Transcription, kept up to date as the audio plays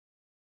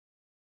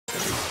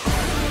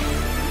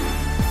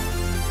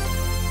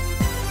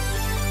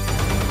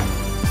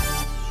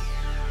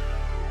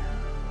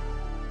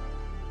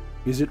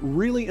Is it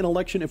really an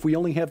election if we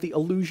only have the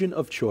illusion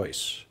of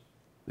choice?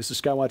 This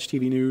is SkyWatch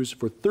TV News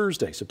for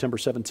Thursday, September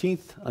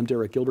 17th. I'm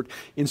Derek Gilbert.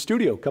 In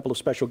studio, a couple of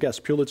special guests.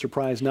 Pulitzer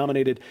Prize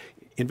nominated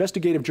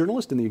investigative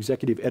journalist and the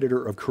executive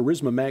editor of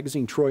Charisma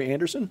magazine, Troy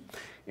Anderson,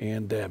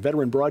 and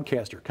veteran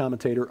broadcaster,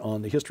 commentator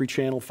on the History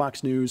Channel,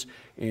 Fox News,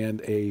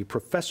 and a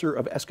professor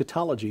of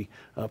eschatology,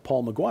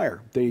 Paul McGuire.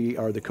 They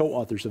are the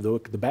co-authors of the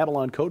book, The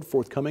Babylon Code,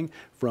 forthcoming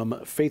from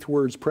Faith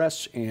Words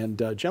Press. And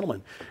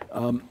gentlemen,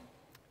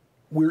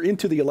 we're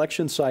into the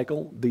election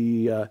cycle.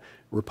 The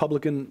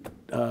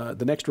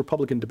the next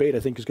Republican debate, I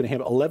think, is going to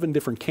have 11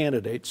 different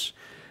candidates.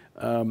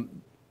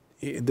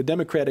 The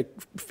Democratic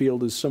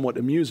field is somewhat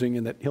amusing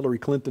in that Hillary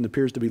Clinton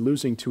appears to be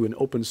losing to an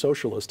open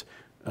socialist,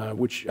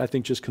 which I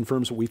think just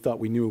confirms what we thought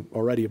we knew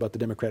already about the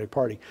Democratic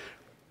Party.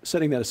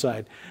 Setting that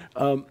aside,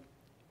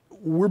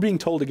 we're being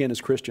told again as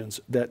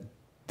Christians that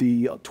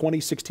the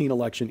 2016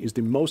 election is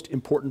the most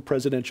important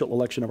presidential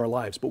election of our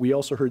lives. But we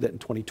also heard that in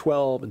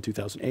 2012 and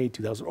 2008,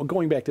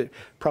 going back to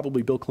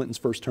probably Bill Clinton's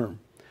first term.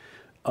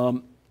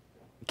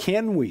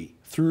 Can we,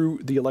 through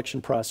the election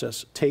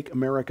process, take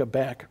America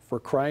back for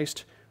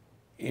Christ?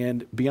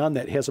 And beyond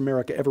that, has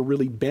America ever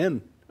really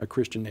been a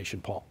Christian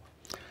nation, Paul?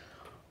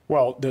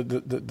 Well,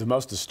 the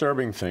most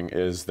disturbing thing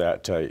is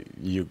that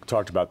you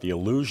talked about the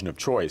illusion of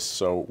choice.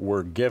 So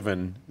we're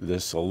given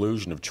this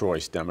illusion of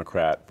choice,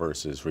 Democrat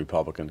versus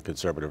Republican,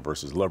 conservative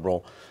versus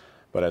liberal.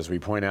 But as we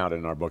point out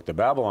in our book, The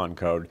Babylon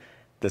Code,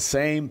 the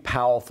same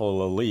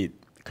powerful elite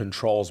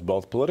controls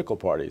both political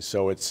parties.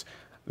 So it's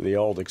the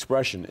old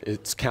expression,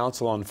 it's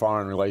Council on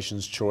Foreign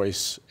Relations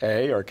Choice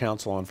A or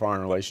Council on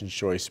Foreign Relations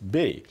Choice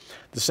B.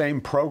 The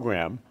same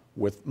program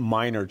with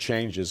minor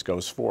changes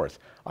goes forth.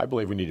 I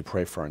believe we need to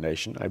pray for our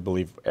nation. I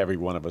believe every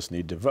one of us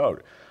need to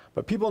vote.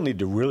 But people need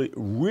to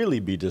really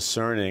be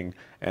discerning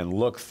and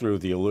look through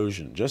the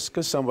illusion. Just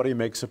because somebody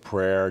makes a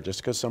prayer,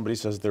 just because somebody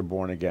says they're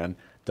born again,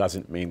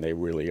 doesn't mean they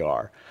really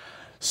are.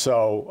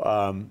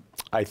 So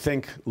I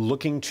think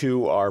looking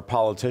to our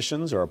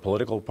politicians or a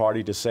political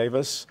party to save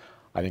us,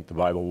 I think the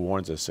Bible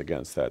warns us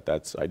against that.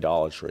 That's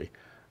idolatry.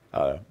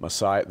 The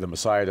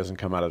Messiah doesn't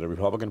come out of the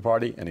Republican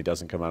Party, and he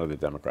doesn't come out of the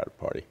Democratic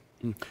Party.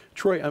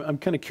 Troy, I'm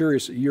kind of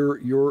curious,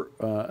 your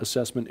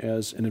assessment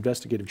as an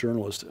investigative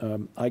journalist.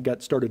 I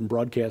got started in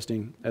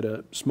broadcasting at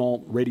a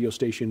small radio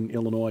station in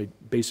Illinois,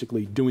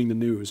 basically doing the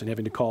news and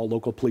having to call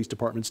local police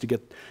departments to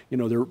get,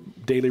 their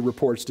daily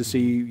reports to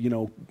see,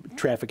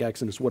 traffic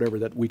accidents, whatever,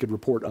 that we could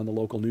report on the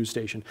local news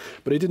station.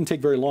 But it didn't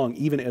take very long,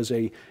 even as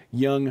a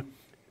young,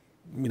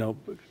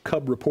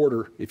 cub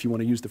reporter, if you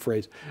want to use the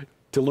phrase,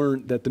 to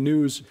learn that the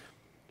news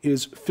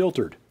is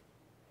filtered.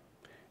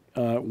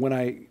 When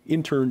I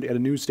interned at a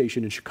news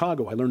station in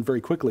Chicago, I learned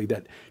very quickly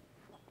that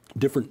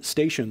different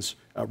stations,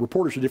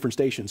 reporters for different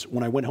stations,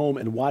 when I went home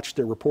and watched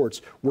their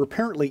reports, were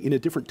apparently in a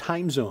different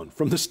time zone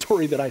from the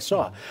story that I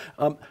saw.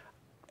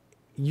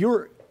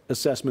 Your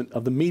assessment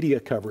of the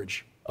media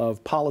coverage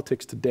of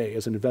politics today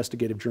as an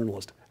investigative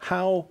journalist,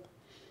 how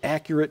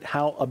accurate,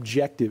 how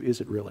objective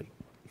is it really?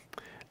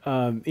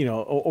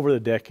 Over the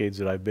decades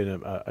that I've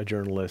been a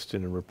journalist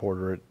and a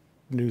reporter at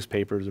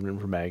newspapers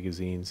and for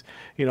magazines,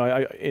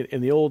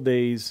 in the old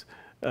days,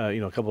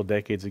 a couple of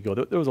decades ago,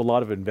 there was a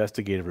lot of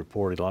investigative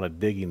reporting, a lot of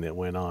digging that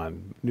went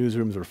on.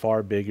 Newsrooms were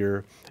far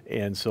bigger,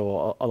 and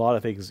so a lot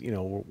of things,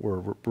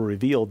 were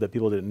revealed that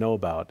people didn't know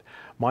about.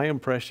 My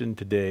impression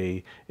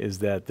today is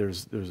that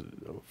there's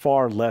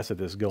far less of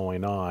this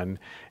going on,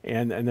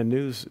 and the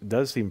news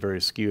does seem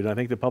very skewed. And I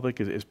think the public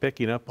is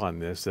picking up on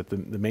this, that the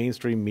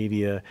mainstream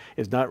media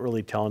is not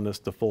really telling us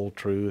the full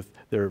truth.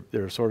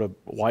 They're sort of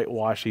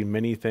whitewashing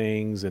many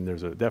things, and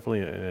there's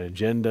definitely an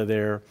agenda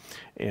there.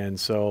 And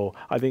so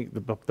I think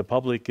the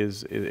public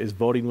is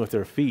voting with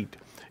their feet.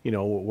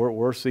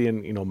 We're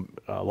seeing,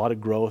 a lot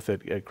of growth at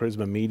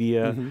Charisma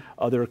Media. Mm-hmm.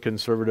 Other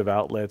conservative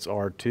outlets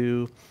are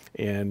too.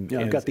 And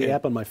I've got the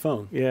app on my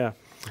phone. Yeah.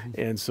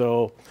 And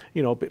so,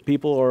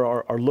 people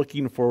are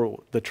looking for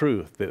the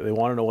truth. They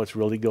want to know what's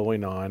really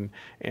going on.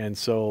 And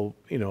so,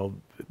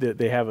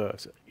 they have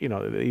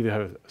they either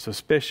have a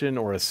suspicion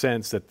or a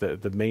sense that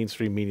the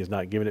mainstream media is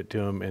not giving it to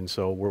them. And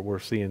so we're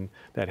seeing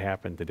that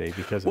happen today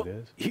because of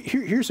this.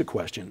 Here's a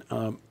question.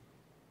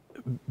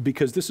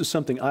 Because this is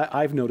something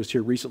I've noticed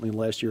here recently in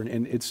the last year,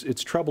 and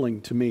it's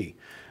troubling to me.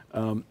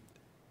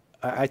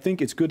 I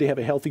think it's good to have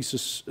a healthy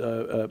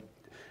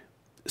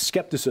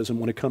skepticism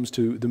when it comes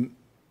to the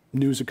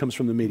news that comes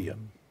from the media.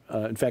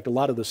 In fact, a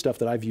lot of the stuff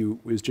that I view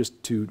is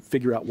just to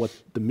figure out what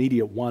the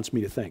media wants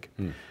me to think.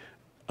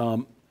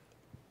 But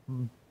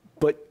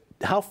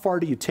how far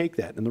do you take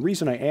that? And the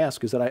reason I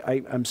ask is that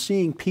I'm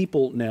seeing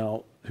people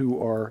now who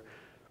are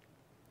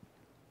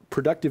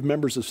productive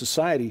members of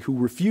society who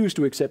refuse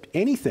to accept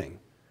anything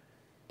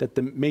that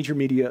the major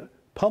media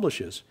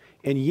publishes,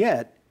 and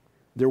yet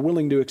they're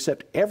willing to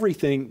accept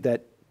everything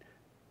that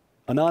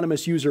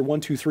anonymous user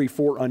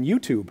 1234 on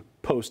YouTube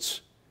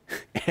posts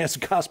as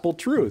gospel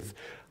truth.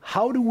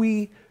 How do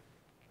we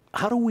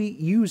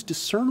use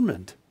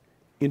discernment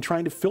in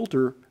trying to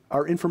filter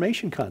our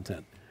information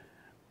content?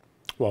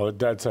 Well,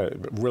 that's a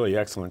really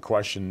excellent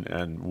question,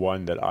 and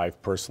one that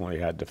I've personally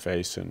had to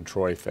face and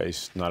Troy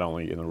faced, not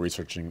only in the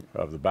researching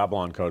of the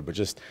Babylon Code, but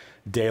just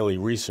daily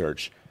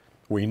research.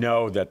 We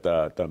know that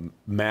the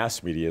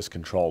mass media is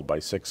controlled by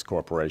 6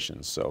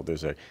 corporations, so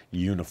there's a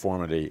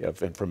uniformity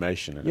of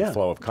information and a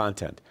flow of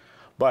content.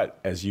 But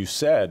as you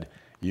said,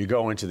 you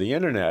go into the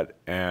internet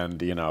and,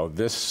 you know,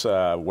 this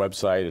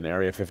website in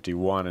Area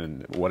 51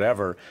 and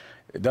whatever,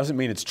 it doesn't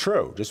mean it's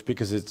true. Just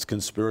because it's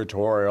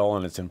conspiratorial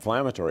and it's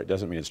inflammatory, it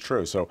doesn't mean it's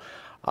true. So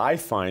I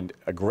find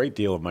a great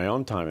deal of my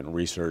own time in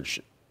research,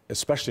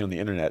 especially on the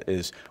internet,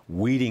 is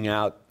weeding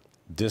out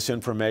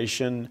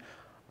disinformation,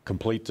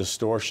 complete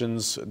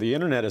distortions. The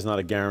internet is not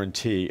a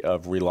guarantee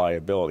of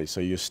reliability, so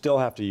you still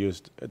have to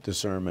use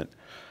discernment.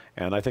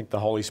 And I think the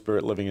Holy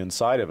Spirit living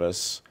inside of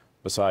us,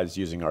 besides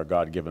using our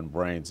God-given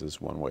brains,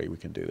 is one way we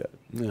can do that.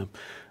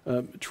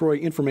 Yeah. Troy,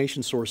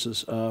 information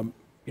sources, you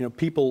know,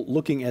 people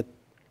looking at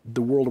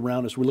the world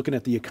around us, we're looking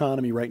at the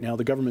economy right now.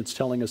 The government's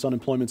telling us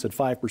unemployment's at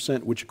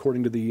 5%, which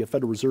according to the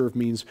Federal Reserve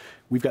means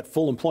we've got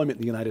full employment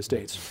in the United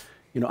States.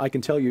 You know, I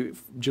can tell you,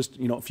 just,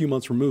 you know, a few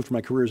months removed from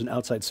my career as an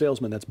outside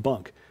salesman, that's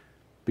bunk.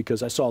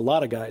 Because I saw a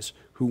lot of guys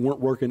who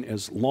weren't working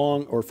as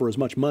long or for as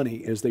much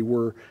money as they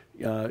were,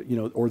 you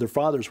know, or their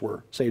fathers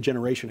were, say, a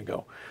generation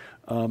ago.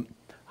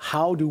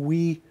 How do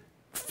we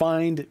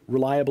find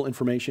reliable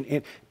information?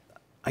 And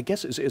I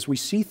guess as we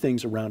see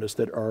things around us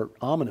that are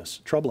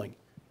ominous, troubling,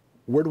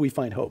 where do we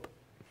find hope?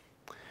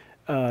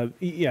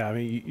 Yeah, I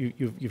mean,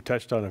 you've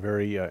touched on a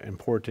very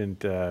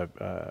important,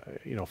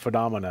 you know,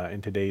 phenomena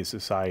in today's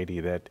society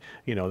that,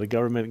 you know, the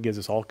government gives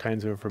us all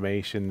kinds of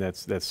information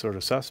that's sort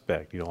of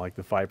suspect, you know, like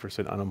the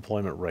 5%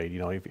 unemployment rate. You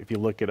know, if you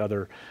look at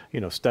other,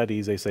 you know,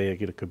 studies, they say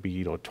it could be,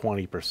 you know,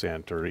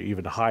 20% or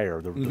even higher,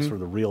 the sort of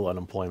the real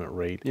unemployment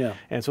rate. Yeah.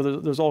 And so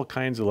there's all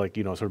kinds of, like,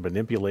 you know, sort of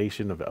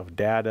manipulation of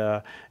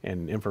data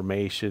and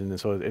information. And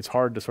so it's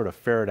hard to sort of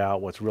ferret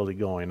out what's really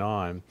going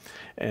on.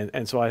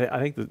 And so I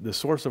think the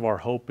source of our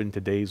hope in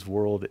today's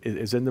world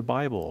is in the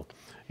Bible.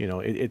 You know,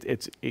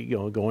 it's you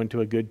know, going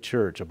to a good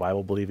church, a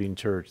Bible-believing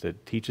church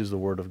that teaches the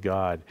Word of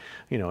God.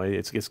 You know,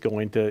 it's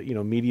going to, you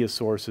know, media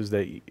sources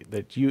that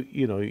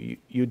you know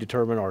you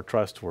determine are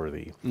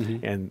trustworthy,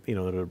 and, you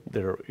know,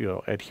 that are you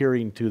know,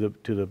 adhering to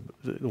the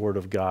Word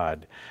of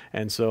God.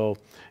 And so,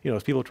 you know,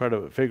 as people try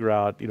to figure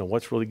out, you know,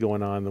 what's really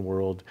going on in the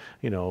world,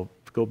 you know,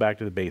 go back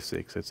to the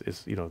basics.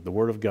 It's you know, the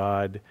Word of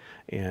God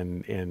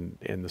and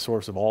the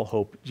source of all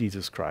hope,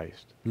 Jesus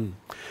Christ.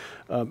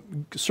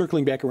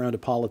 Circling back around to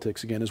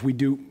politics again, as we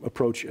do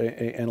approach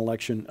an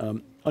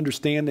election,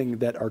 understanding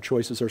that our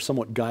choices are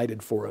somewhat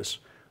guided for us,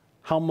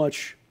 how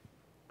much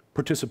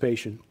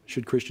participation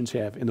should Christians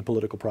have in the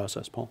political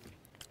process, Paul?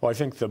 Well, I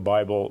think the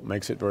Bible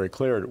makes it very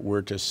clear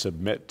we're to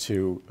submit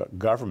to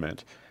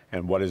government.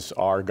 And what does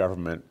our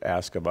government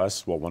ask of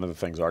us? Well, one of the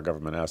things our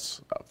government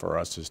asks for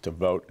us is to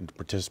vote and to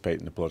participate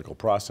in the political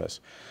process.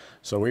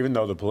 So even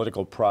though the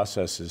political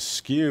process is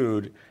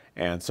skewed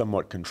and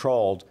somewhat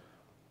controlled,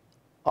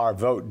 our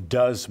vote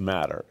does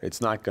matter. It's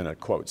not going to,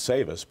 quote,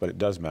 save us, but it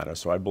does matter.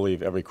 So I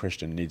believe every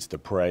Christian needs to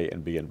pray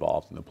and be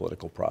involved in the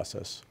political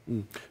process.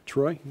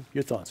 Troy,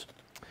 your thoughts?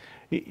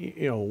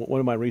 You know, one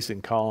of my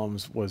recent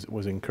columns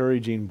was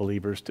encouraging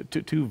believers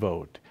to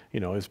vote, you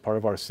know, as part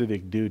of our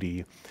civic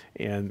duty.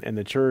 And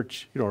the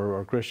church, you know,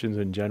 or Christians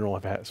in general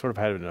have sort of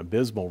had an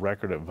abysmal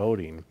record of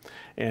voting.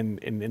 And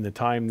in the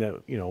time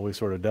that, you know, we've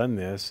sort of done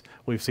this,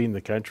 we've seen the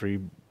country,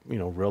 you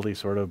know, really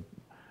sort of,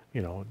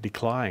 you know,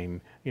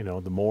 decline, you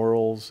know, the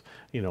morals,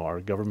 you know,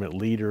 our government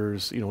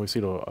leaders, you know, we've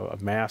seen a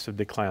massive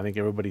decline. I think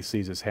everybody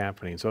sees this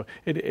happening. So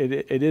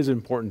it is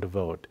important to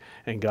vote.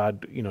 And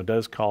God, you know,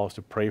 does call us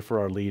to pray for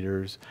our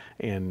leaders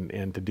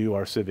and to do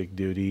our civic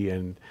duty.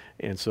 And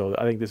so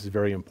I think this is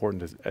very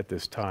important at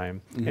this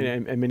time.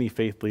 And many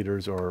faith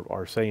leaders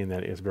are saying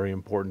that it's very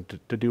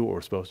important to do what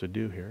we're supposed to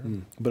do here.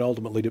 But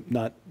ultimately to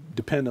not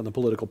depend on the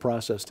political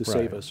process to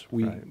save us.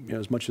 We, you know,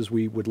 as much as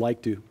we would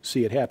like to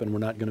see it happen, we're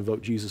not going to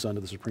vote Jesus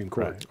onto the Supreme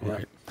Court.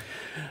 Right.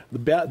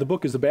 The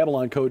book is The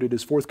Babylon Code. It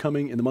is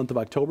forthcoming in the month of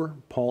October.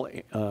 Paul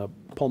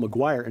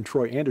McGuire and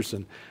Troy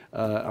Anderson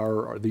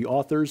are the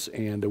authors,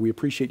 and we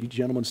appreciate you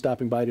gentlemen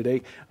stopping by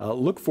today.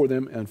 Look for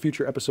them on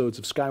future episodes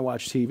of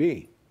SkyWatch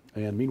TV.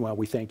 And meanwhile,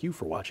 we thank you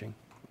for watching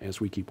as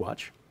we keep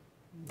watch.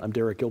 I'm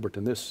Derek Gilbert,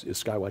 and this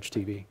is SkyWatch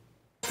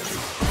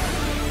TV.